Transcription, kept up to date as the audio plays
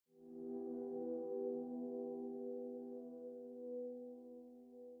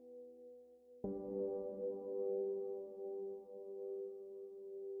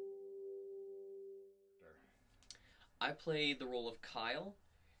I play the role of Kyle.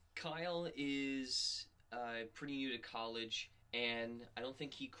 Kyle is pretty new to college, and I don't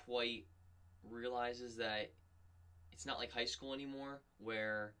think he quite realizes that it's not like high school anymore,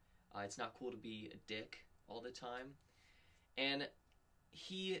 where it's not cool to be a dick all the time. And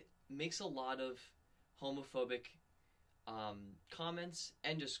he makes a lot of homophobic comments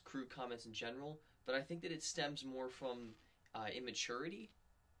and just crude comments in general, but I think that it stems more from immaturity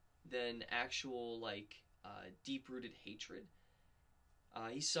than actual deep-rooted hatred.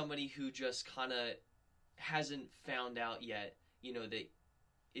 He's somebody who just kind of hasn't found out yet, that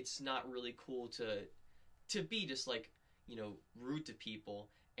it's not really cool to be just rude to people,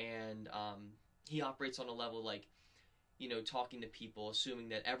 and he operates on a level talking to people, assuming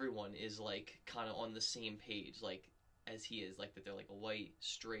that everyone is kind of on the same page, as he is, that they're a white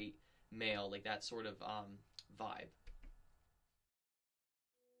straight male, that sort of vibe.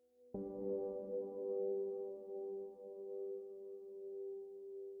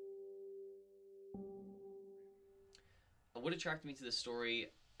 What attracted me to the story,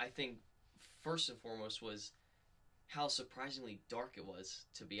 I think, first and foremost, was how surprisingly dark it was,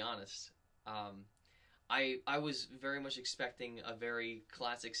 to be honest. I was very much expecting a very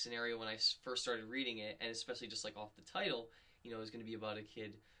classic scenario when I first started reading it, and especially just off the title, it was going to be about a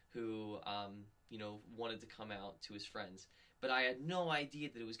kid who, wanted to come out to his friends. But I had no idea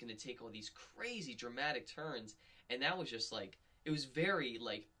that it was going to take all these crazy dramatic turns, and that was just it was very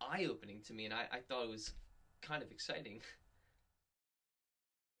eye-opening to me, and I thought it was kind of exciting.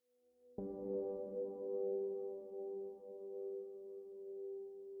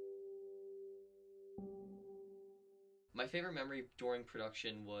 My favorite memory during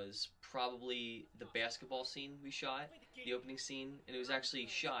production was probably the basketball scene we shot, the opening scene, and it was actually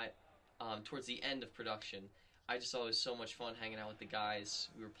shot towards the end of production. I just thought it was so much fun hanging out with the guys.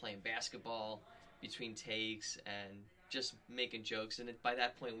 We were playing basketball between takes and just making jokes, and by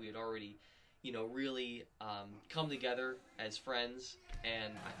that point we had already, really come together as friends,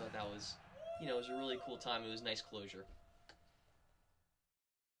 and I thought that was, it was a really cool time. It was nice closure.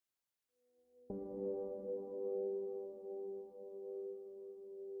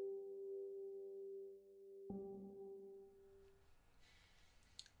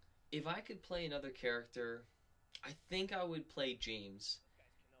 If I could play another character, I think I would play James,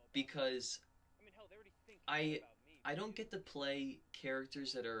 because I don't get to play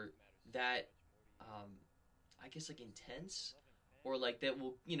characters that are that I guess intense, or that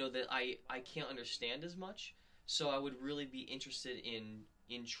will that I can't understand as much. So I would really be interested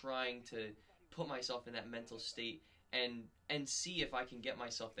in trying to put myself in that mental state and see if I can get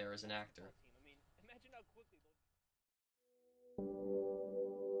myself there as an actor.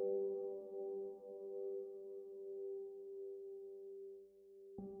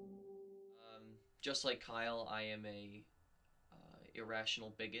 Just like Kyle, I am a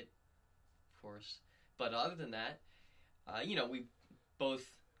irrational bigot, of course. But other than that, we both,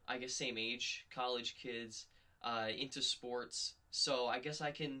 I guess, same age, college kids, into sports. So I guess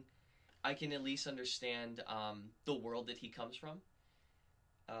I can at least understand the world that he comes from.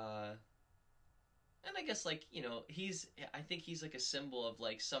 And I guess I think he's a symbol of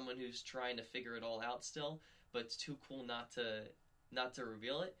someone who's trying to figure it all out still, but it's too cool not to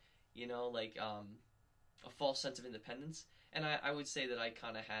reveal it. A false sense of independence. And I would say that I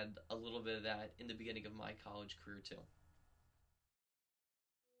kind of had a little bit of that in the beginning of my college career, too.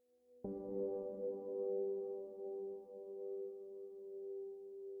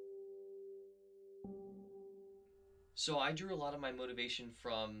 So I drew a lot of my motivation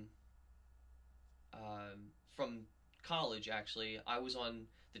from college, actually. I was on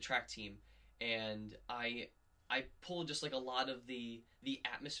the track team, and I pulled just a lot of the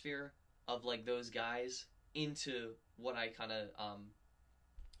atmosphere of those guys into what I kind of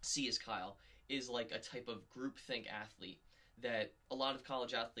see as Kyle, is a type of groupthink athlete that a lot of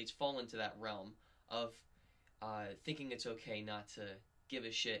college athletes fall into, that realm of thinking it's okay not to give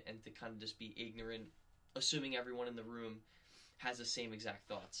a shit and to kind of just be ignorant, assuming everyone in the room has the same exact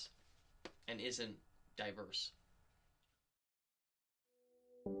thoughts and isn't diverse.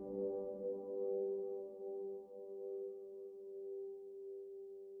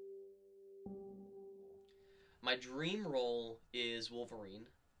 My dream role is Wolverine,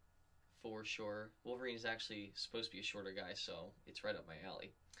 for sure. Wolverine is actually supposed to be a shorter guy, so it's right up my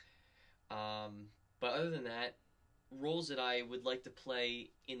alley. But other than that, roles that I would like to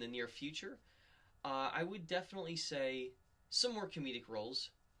play in the near future, I would definitely say some more comedic roles.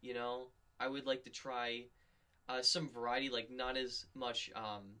 I would like to try some variety, not as much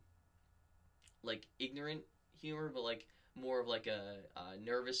ignorant humor, but more of a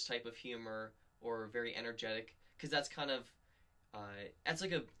nervous type of humor, or very energetic, because that's kind of that's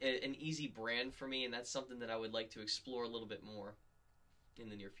like an easy brand for me, and that's something that I would like to explore a little bit more in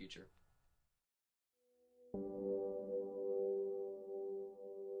the near future.